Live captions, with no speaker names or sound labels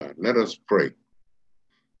Let us pray.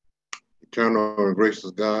 Eternal and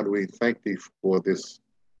gracious God, we thank thee for this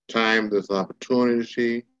time, this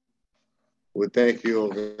opportunity. We thank you,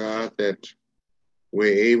 oh God, that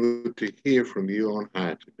we're able to hear from you on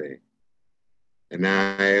high today. And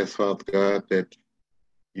now I ask, Father God, that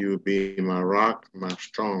you would be my rock, my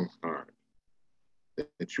strong heart,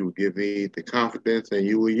 that you will give me the confidence and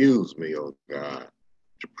you will use me, oh God,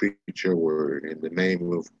 to preach your word. In the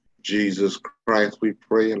name of Jesus Christ, we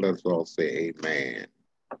pray, and let's all say amen.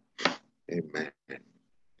 Amen.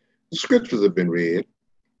 The scriptures have been read,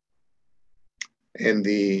 and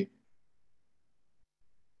the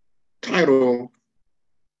title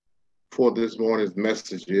for this morning's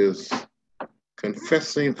message is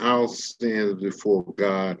Confessing Our Sins Before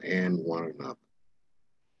God and One Another.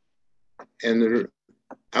 And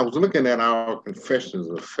I was looking at our confessions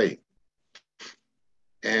of faith,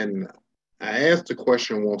 and I asked the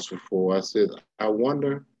question once before. I said, I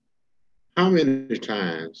wonder how many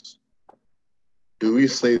times do we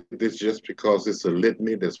say this just because it's a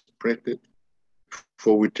litany that's printed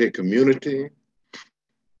before we take community?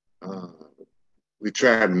 We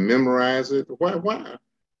try to memorize it. Why?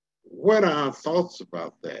 What are our thoughts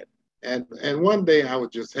about that? And one day I was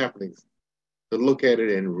just happening to look at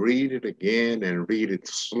it and read it again and read it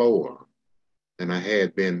slower than I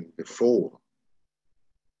had been before.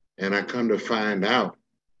 And I come to find out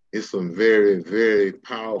it's some very, very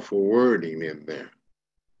powerful wording in there.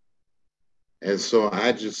 And so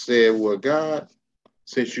I just said, well, God,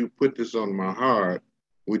 since you put this on my heart,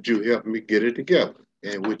 would you help me get it together?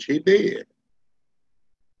 And which he did.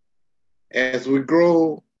 As we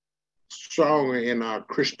grow stronger in our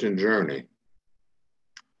Christian journey,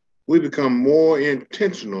 we become more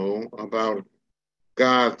intentional about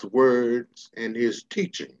God's words and his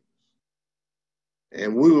teachings.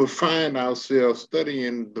 And we will find ourselves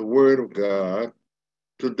studying the word of God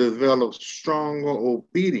to develop stronger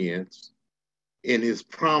obedience in his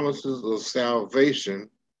promises of salvation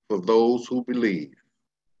for those who believe.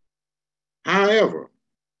 However,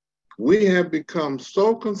 we have become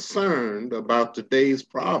so concerned about today's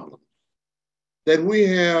problems that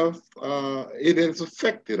it has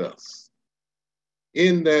affected us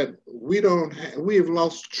in that we have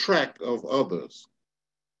lost track of others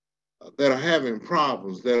that are having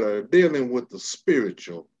problems, that are dealing with the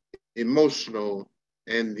spiritual, emotional,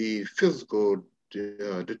 and the physical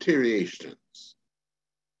deteriorations.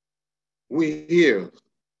 We hear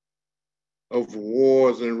of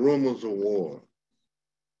wars and rumors of war.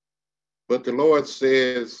 But the Lord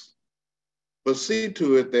says, but see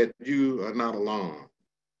to it that you are not alone.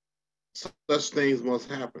 Such things must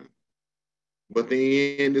happen. But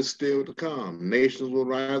the end is still to come. Nations will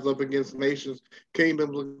rise up against nations,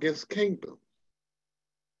 kingdoms against kingdoms.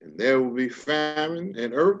 And there will be famine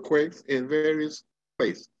and earthquakes in various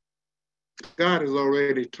places. God has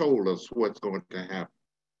already told us what's going to happen.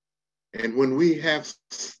 And when we have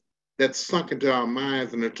that sunk into our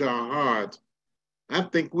minds and into our hearts, I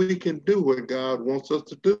think we can do what God wants us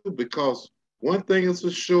to do, because one thing is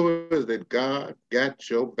for sure is that God got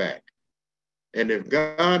your back. And if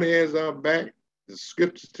God has our back, the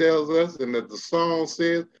scripture tells us, and that the song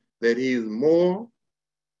says, that he is more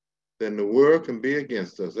than the world can be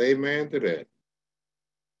against us. Amen to that.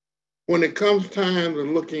 When it comes time to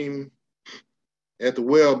looking at the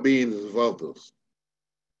well-being of others,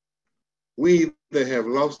 we either have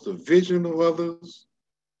lost the vision of others,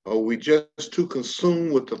 or we just too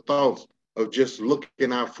consumed with the thoughts of just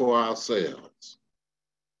looking out for ourselves.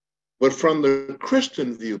 But from the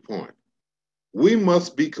Christian viewpoint, we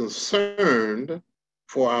must be concerned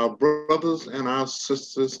for our brothers and our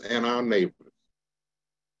sisters and our neighbors.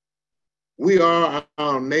 We are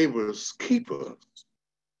our neighbors' keepers.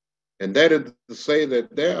 And that is to say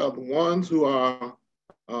that there are the ones who are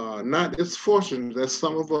not as fortunate as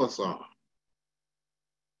some of us are.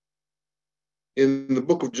 In the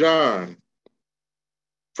book of John,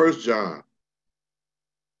 1 John,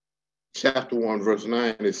 chapter 1, verse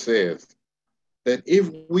 9, it says that if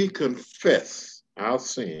we confess our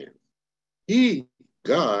sins, he,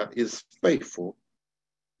 God, is faithful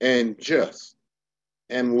and just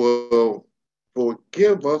and will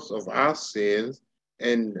forgive us of our sins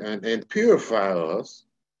and purify us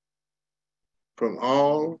from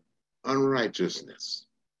all unrighteousness.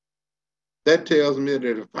 That tells me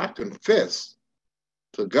that if I confess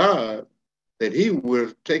to God, that he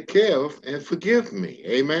will take care of and forgive me.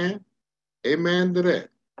 Amen? Amen to that.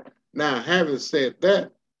 Now, having said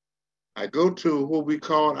that, I go to what we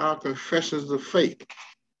call our confessions of faith.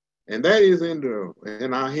 And that is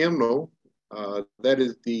in our hymnal. That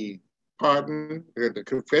is the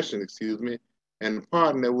confession, and the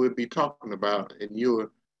pardon that we'll be talking about in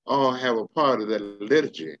your all have a part of that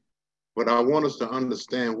liturgy, but I want us to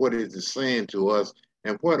understand what it is saying to us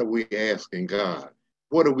and what are we asking God?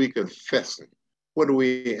 What are we confessing? Why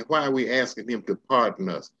are we asking him to pardon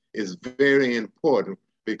us? It's very important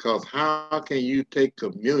because how can you take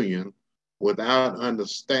communion without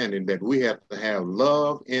understanding that we have to have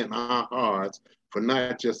love in our hearts for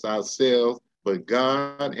not just ourselves, but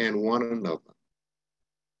God and one another?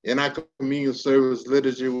 In our communion service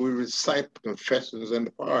liturgy, we recite the confessions and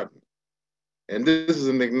the pardon. And this is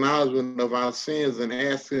an acknowledgement of our sins and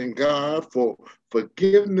asking God for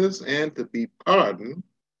forgiveness and to be pardoned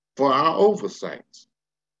for our oversights.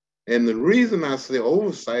 And the reason I say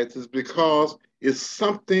oversights is because it's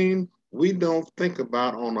something we don't think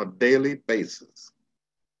about on a daily basis.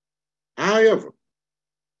 However,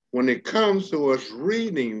 when it comes to us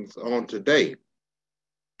readings on today,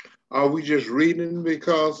 are we just reading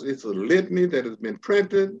because it's a litany that has been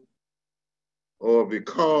printed, or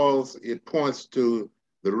because it points to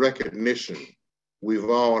the recognition we've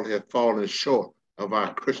all have fallen short of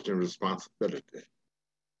our Christian responsibility?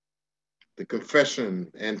 The confession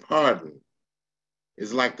and pardon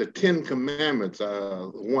is like the 10 Commandments.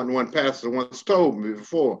 One pastor once told me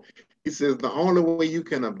before, he says, the only way you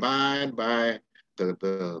can abide by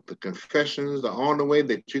the confessions, the only way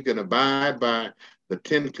that you can abide by the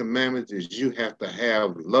 10 Commandments is you have to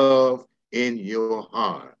have love in your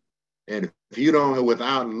heart. And if you don't,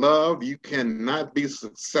 without love, you cannot be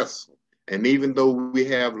successful. And even though we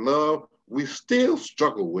have love, we still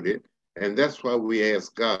struggle with it. And that's why we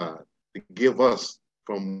ask God to give us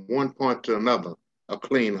from one point to another a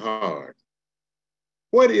clean heart.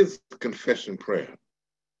 What is confession prayer?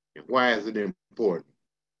 And why is it important?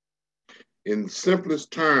 In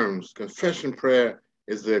simplest terms, confession prayer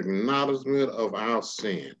is the acknowledgement of our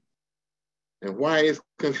sin. And why is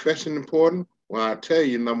confession important? Well, I tell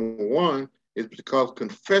you, number one, is because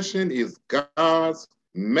confession is God's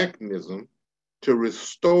mechanism to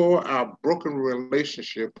restore our broken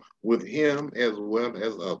relationship with him as well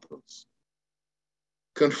as others.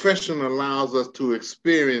 Confession allows us to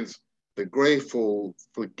experience the grateful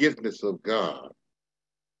forgiveness of God,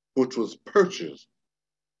 which was purchased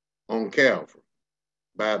on Calvary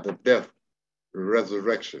by the death and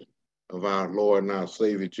resurrection of our Lord and our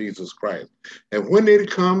Savior, Jesus Christ. And when it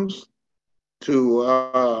comes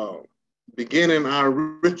to beginning our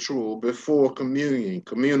ritual before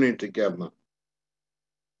communing together,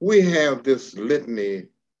 we have this litany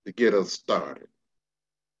to get us started.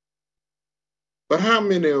 But how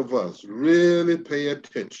many of us really pay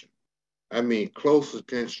attention? I mean, close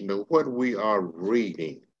attention to what we are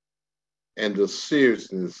reading and the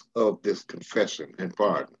seriousness of this confession and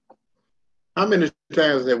pardon. How many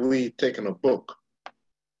times have we taken a book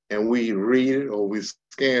and we read it or we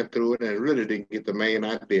scan through it and really didn't get the main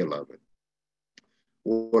idea of it?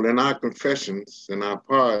 Well, in our confessions and our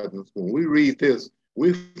pardons, when we read this,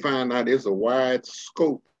 we find out there's a wide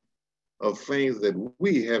scope of things that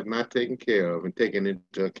we have not taken care of and taken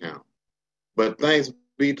into account. But thanks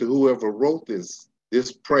be to whoever wrote this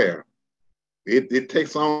prayer. It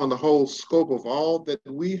takes on the whole scope of all that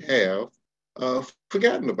we have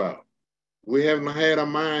forgotten about. We haven't had our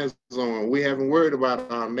minds on. We haven't worried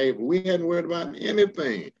about our neighbor. We haven't worried about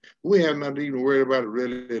anything. We have not even worried about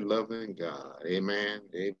really loving God. Amen.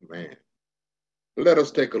 Amen. Let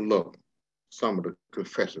us take a look at some of the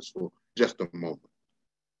confessions for just a moment.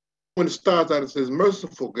 When it starts out, it says,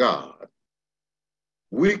 merciful God,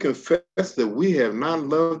 we confess that we have not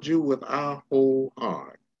loved you with our whole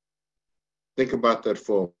heart. Think about that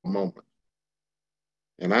for a moment.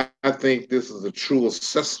 And I think this is a true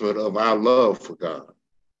assessment of our love for God.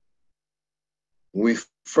 We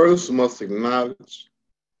first must acknowledge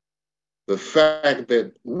the fact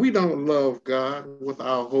that we don't love God with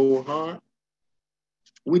our whole heart.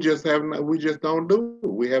 We just don't do it.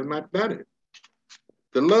 We have not done it.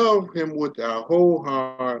 To love him with our whole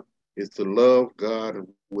heart is to love God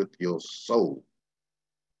with your soul.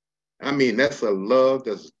 I mean, that's a love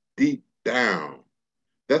that's deep down.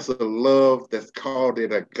 That's a love that's called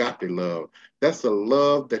it agape love. That's a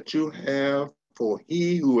love that you have for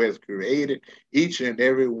he who has created each and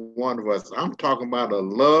every one of us. I'm talking about a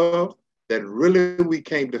love that really we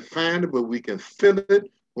can't define it, but we can feel it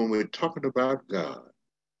when we're talking about God.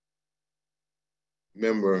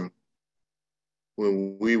 Remember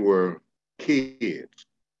when we were kids,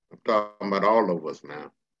 I'm talking about all of us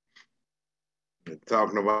now. I'm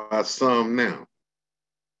talking about some now.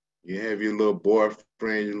 You have your little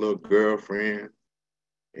boyfriend, your little girlfriend,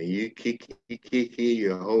 and you kiki,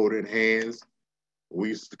 you're holding hands. We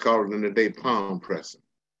used to call it in the day palm pressing.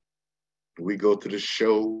 We go to the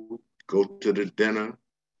show, go to the dinner,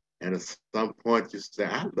 And at some point you say,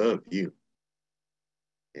 I love you.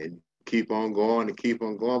 And keep on going and keep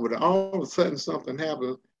on going. But all of a sudden something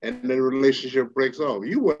happens and the relationship breaks off.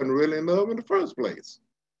 You wasn't really in love in the first place.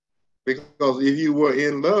 Because if you were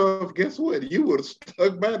in love, guess what? You would have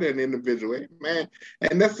stuck by that individual, man.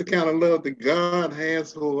 And that's the kind of love that God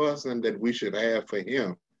has for us and that we should have for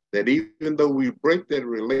him. That even though we break that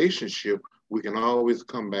relationship, we can always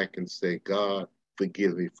come back and say, God,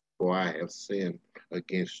 forgive me for I have sinned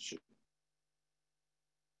against you.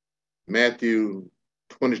 Matthew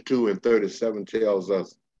 22:37 tells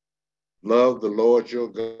us, love the Lord your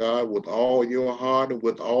God with all your heart and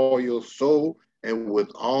with all your soul and with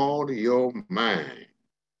all your mind.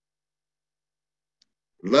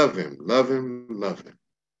 Love him, love him, love him.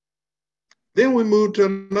 Then we move to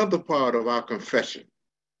another part of our confession.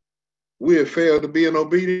 We have failed to be an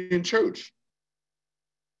obedient church.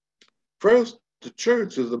 First, the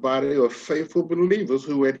church is a body of faithful believers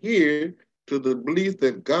who adhere to the belief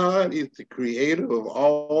that God is the creator of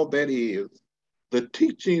all that is, the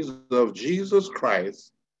teachings of Jesus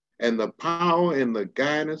Christ, and the power and the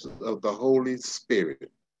guidance of the Holy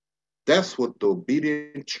Spirit. That's what the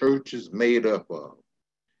obedient church is made up of.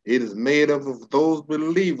 It is made up of those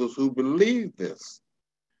believers who believe this,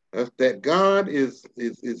 that God is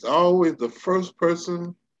always the first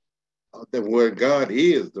person, that where God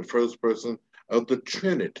is the first person of the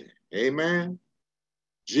Trinity. Amen.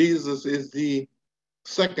 Jesus is the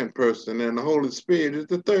second person and the Holy Spirit is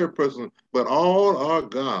the third person, but all are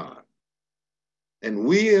God. And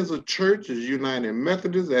we as a church, as United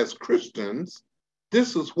Methodists, as Christians,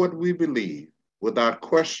 this is what we believe without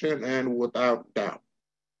question and without doubt.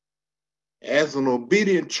 As an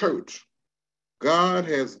obedient church, God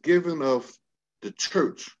has given us, the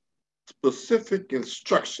church, specific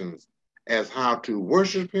instructions as how to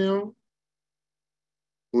worship him,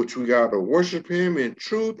 which we got to worship him in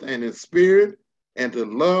truth and in spirit, and to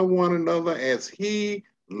love one another as he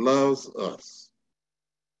loves us.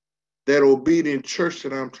 That obedient church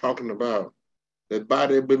that I'm talking about, that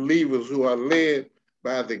body of believers who are led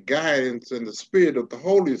by the guidance and the spirit of the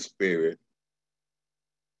Holy Spirit.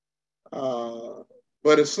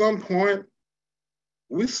 But at some point,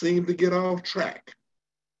 we seem to get off track.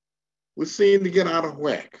 We seem to get out of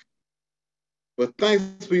whack. But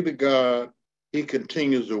thanks be to God, he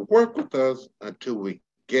continues to work with us until we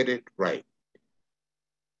get it right.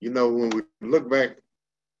 You know, when we look back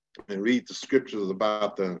and read the scriptures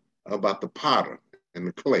about the potter and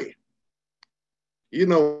the clay, you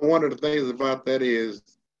know, one of the things about that is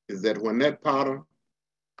that when that potter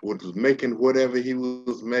was making whatever he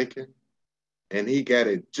was making, and he got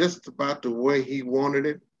it just about the way he wanted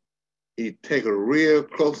it, he'd take a real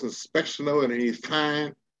close inspection of it and he'd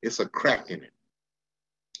find it's a crack in it.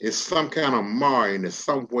 It's some kind of mar in it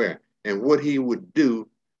somewhere. And what he would do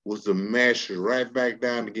was to mash it right back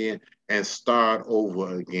down again and start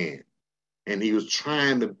over again. And he was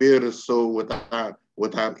trying to build it so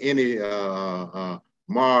without any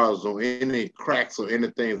mars or any cracks or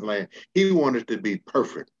anything like that. He wanted to be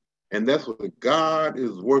perfect. And that's what God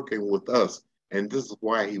is working with us. And this is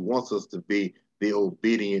why he wants us to be the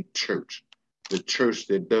obedient church, the church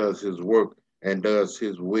that does his work and does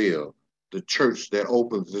his will, the church that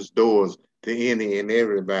opens its doors to any and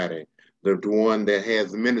everybody, the one that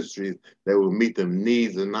has ministries that will meet the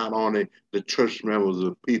needs and not only the church members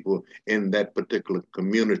of people in that particular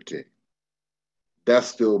community.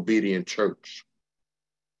 That's the obedient church.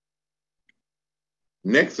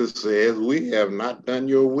 Next it says, we have not done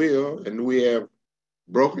your will and we have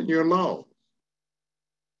broken your laws.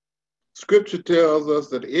 Scripture tells us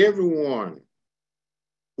that everyone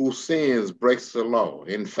who sins breaks the law.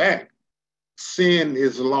 In fact, sin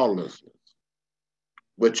is lawlessness.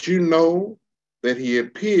 But you know that he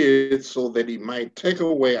appeared so that he might take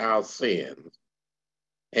away our sins,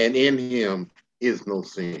 and in him is no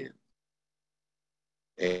sin.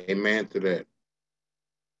 Amen to that.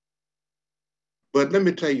 But let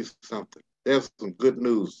me tell you something. There's some good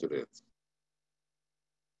news to this.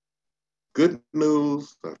 Good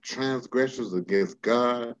news of transgressions against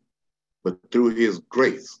God, but through his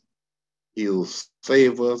grace, he'll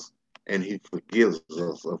save us and he forgives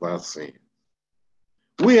us of our sins.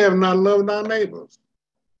 We have not loved our neighbors.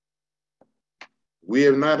 We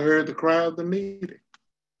have not heard the cry of the needy.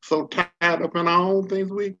 So tied up in our own things,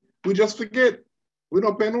 we just forget. We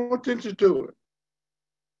don't pay no attention to it.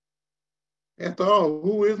 After all,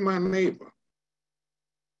 who is my neighbor?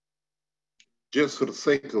 Just for the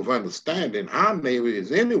sake of understanding, our neighbor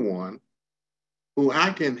is anyone who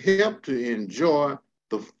I can help to enjoy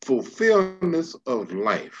the fulfillment of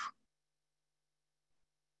life.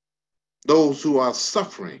 Those who are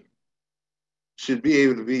suffering,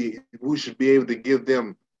 we should be able to give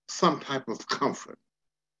them some type of comfort.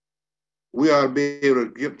 We ought to be able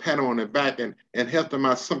to give pat on the back and help them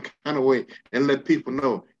out some kind of way and let people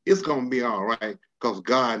know it's going to be all right because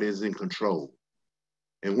God is in control.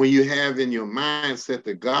 And when you have in your mindset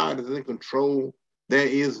that God is in control, there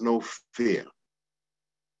is no fear.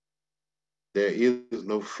 There is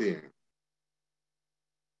no fear.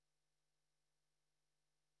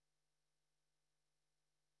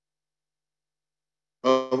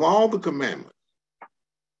 Of all the commandments,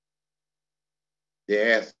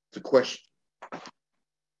 they asked the question,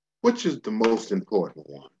 which is the most important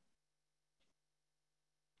one?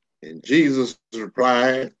 And Jesus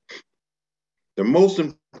replied, the most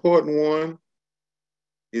important one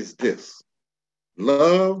is this: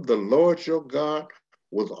 love the Lord your God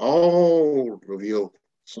with all of your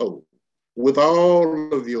soul, with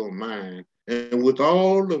all of your mind, and with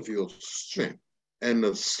all of your strength. And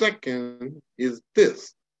the second is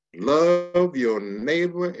this: love your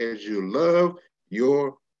neighbor as you love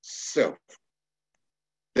yourself.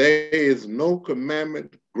 There is no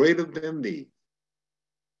commandment greater than these.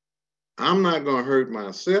 I'm not going to hurt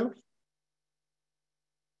myself.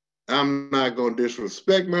 I'm not going to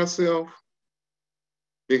disrespect myself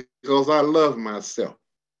because I love myself.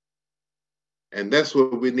 And that's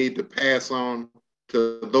what we need to pass on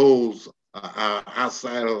to those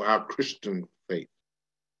outside of our Christian faith.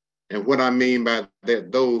 And what I mean by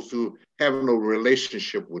that, those who have no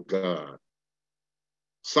relationship with God.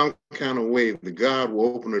 Some kind of way that God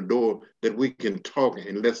will open a door that we can talk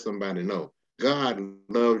and let somebody know God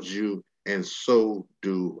loves you and so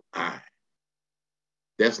do I.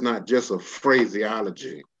 That's not just a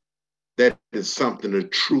phraseology. That is something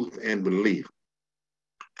of truth and belief.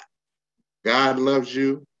 God loves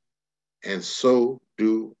you and so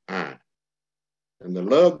do I. And the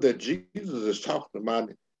love that Jesus is talking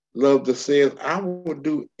about, love that says, I will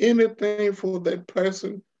do anything for that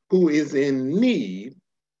person who is in need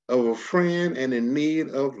of a friend and in need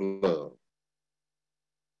of love.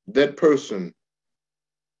 That person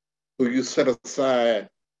who you set aside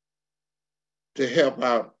to help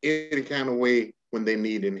out any kind of way when they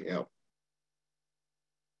need any help.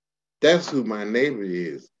 That's who my neighbor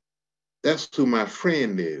is. That's who my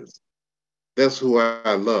friend is. That's who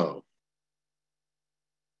I love.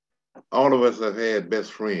 All of us have had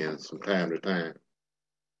best friends from time to time.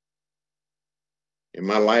 In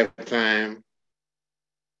my lifetime,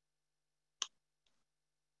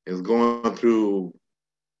 is going through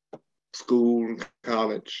school,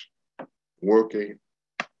 college, working,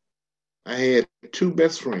 I had two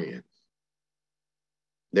best friends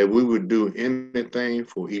that we would do anything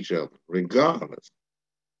for each other, regardless.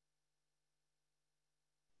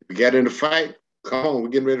 If we got in a fight, come on, we're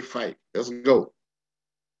getting ready to fight. Let's go.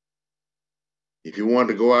 If you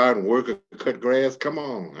wanted to go out and work or cut grass, come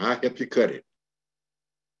on, I'll help you cut it.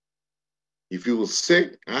 If you were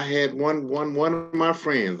sick, I had one of my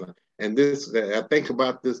friends, and this I think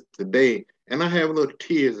about this today, and I have little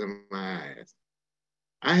tears in my eyes.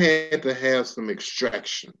 I had to have some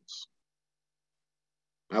extractions.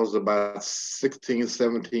 I was about 16,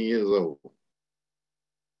 17 years old.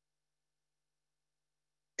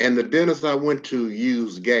 And the dentist I went to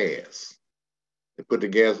used gas. They put the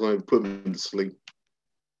gas on and put me to sleep.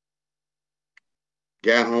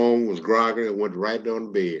 Got home, was groggy, and went right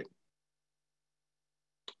on the bed.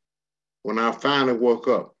 When I finally woke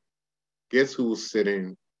up, guess who was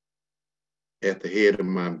sitting at the head of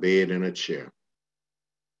my bed in a chair?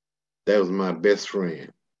 That was my best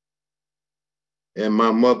friend. And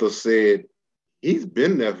my mother said, he's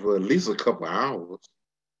been there for at least a couple of hours,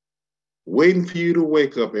 waiting for you to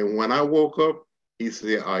wake up. And when I woke up, he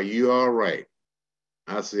said, are you all right?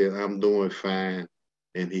 I said, I'm doing fine.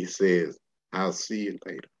 And he says, I'll see you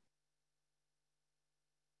later.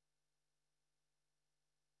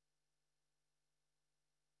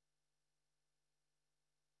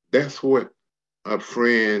 That's what a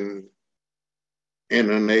friend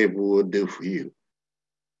and a neighbor will do for you.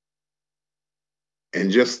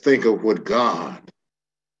 And just think of what God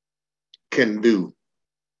can do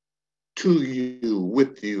to you,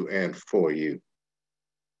 with you, and for you.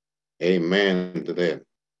 Amen to that.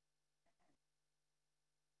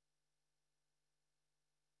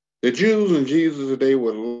 The Jews and Jesus today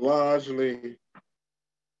would largely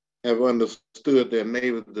have understood their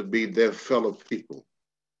neighbors to be their fellow people,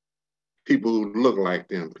 people who look like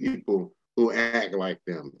them, people who act like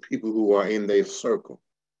them, people who are in their circle.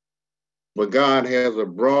 But God has a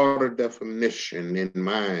broader definition in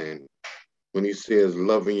mind when he says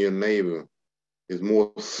loving your neighbor is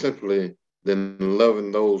more simply than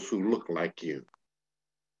loving those who look like you.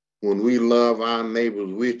 When we love our neighbors,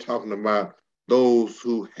 we're talking about those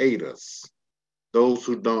who hate us, those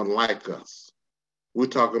who don't like us. We're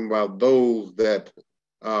talking about those that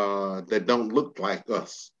don't look like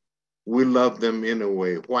us. We love them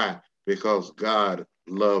anyway. Why? Because God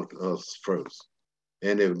loved us first.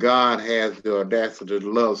 And if God has the audacity to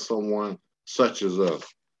love someone such as us,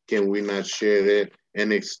 can we not share that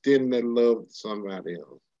and extend that love to somebody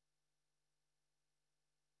else?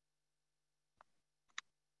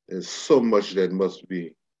 There's so much that must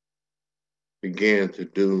be began to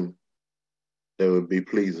do that would be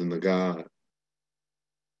pleasing to God.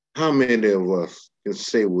 How many of us can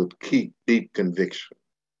say with deep conviction,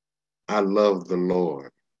 I love the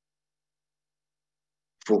Lord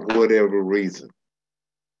for whatever reason,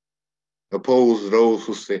 opposed to those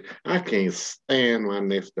who say, I can't stand my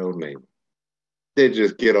next door neighbor. They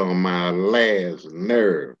just get on my last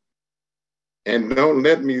nerve. And don't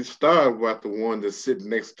let me start about the one that's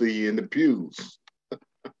sitting next to you in the pews.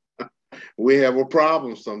 We have a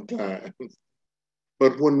problem sometimes.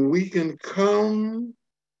 But when we can come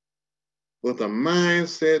with a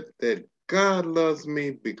mindset that God loves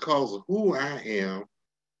me because of who I am,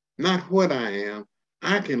 not what I am,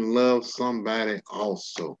 I can love somebody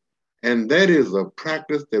also. And that is a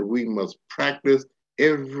practice that we must practice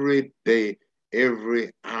every day,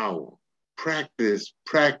 every hour. Practice,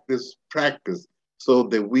 practice, practice, so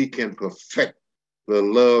that we can perfect the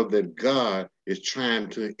love that God is trying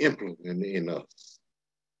to implement in us.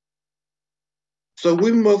 So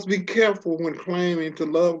we must be careful when claiming to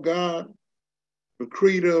love God, the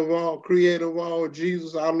creator of all,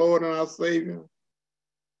 Jesus, our Lord and our Savior.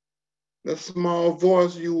 That small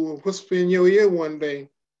voice you will whisper in your ear one day.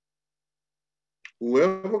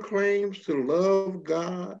 Whoever claims to love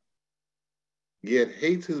God, yet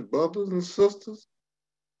hates his brothers and sisters,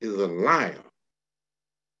 is a liar.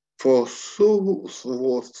 For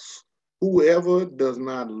whoever does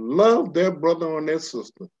not love their brother or their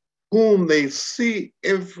sister, whom they see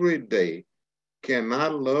every day,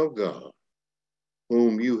 cannot love God,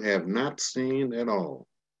 whom you have not seen at all.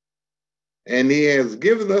 And he has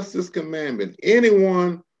given us this commandment.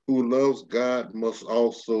 Anyone who loves God must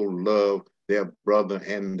also love their brother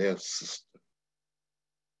and their sister.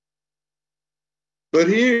 But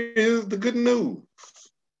here is the good news.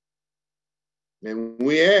 And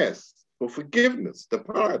we ask for forgiveness, the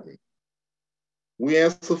pardon. We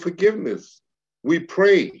ask for forgiveness. We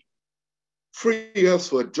pray. Free us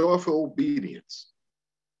for joyful obedience.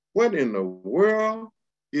 What in the world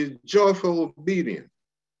is joyful obedience?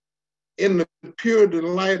 In the pure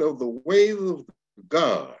delight of the ways of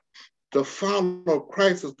God, to follow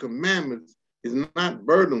Christ's commandments is not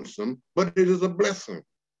burdensome, but it is a blessing.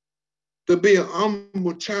 To be an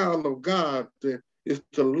humble child of God is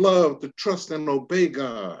to love, to trust, and obey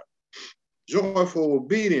God. Joyful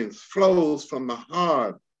obedience flows from the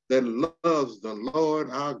heart that loves the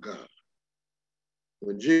Lord our God.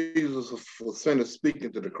 When Jesus was finished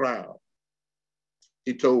speaking to the crowd,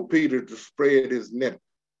 he told Peter to spread his net.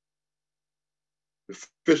 The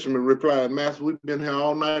fisherman replied, Master, we've been here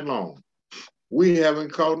all night long. We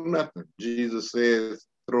haven't caught nothing. Jesus says,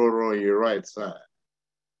 throw it on your right side.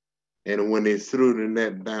 And when they threw the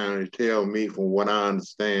net down, it tell me, from what I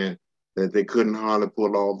understand, that they couldn't hardly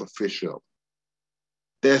pull all the fish up.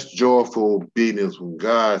 That's joyful obedience when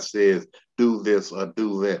God says, do this or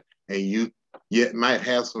do that. And you yet might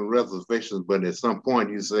have some reservations, but at some point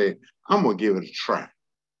you say, I'm going to give it a try.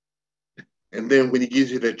 And then when he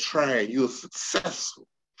gives you that try, you're successful.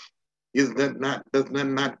 Does that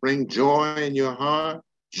not bring joy in your heart,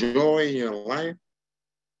 joy in your life?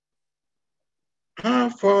 How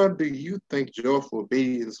far do you think joyful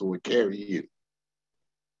obedience will carry you?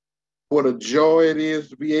 What a joy it is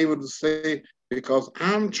to be able to say, because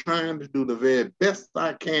I'm trying to do the very best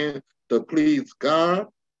I can to please God.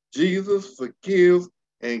 Jesus forgives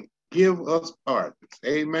and give us pardons.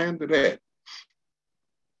 Amen to that.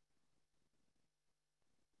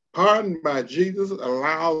 Pardon by Jesus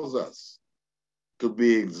allows us to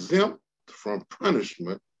be exempt from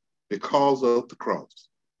punishment because of the cross.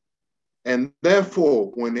 And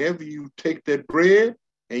therefore, whenever you take that bread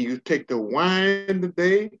and you take the wine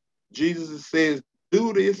today, Jesus says,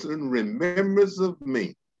 do this in remembrance of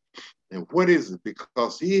me. And what is it?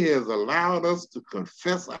 Because he has allowed us to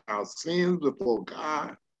confess our sins before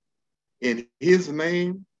God in his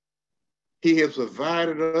name. He has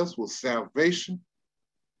provided us with salvation.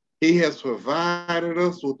 He has provided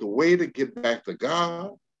us with the way to get back to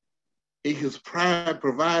God. He has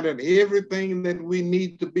provided everything that we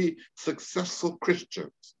need to be successful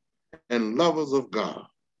Christians and lovers of God.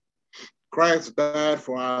 Christ died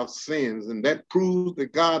for our sins, and that proves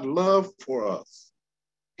that God loved for us.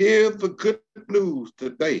 Here's the good news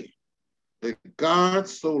today. that God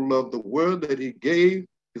so loved the world that he gave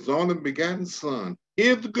his only begotten son.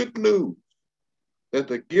 Here's the good news, that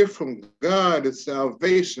the gift from God is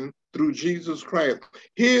salvation through Jesus Christ.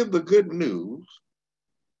 Here's the good news,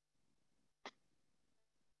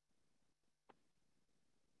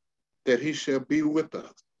 that he shall be with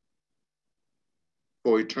us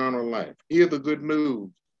for eternal life. Here's the good news.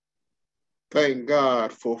 Thank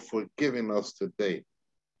God for forgiving us today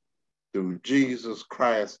through Jesus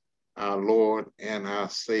Christ, our Lord and our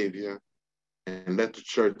Savior. And let the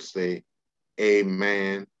church say,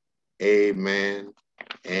 amen, amen,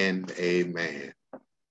 and amen.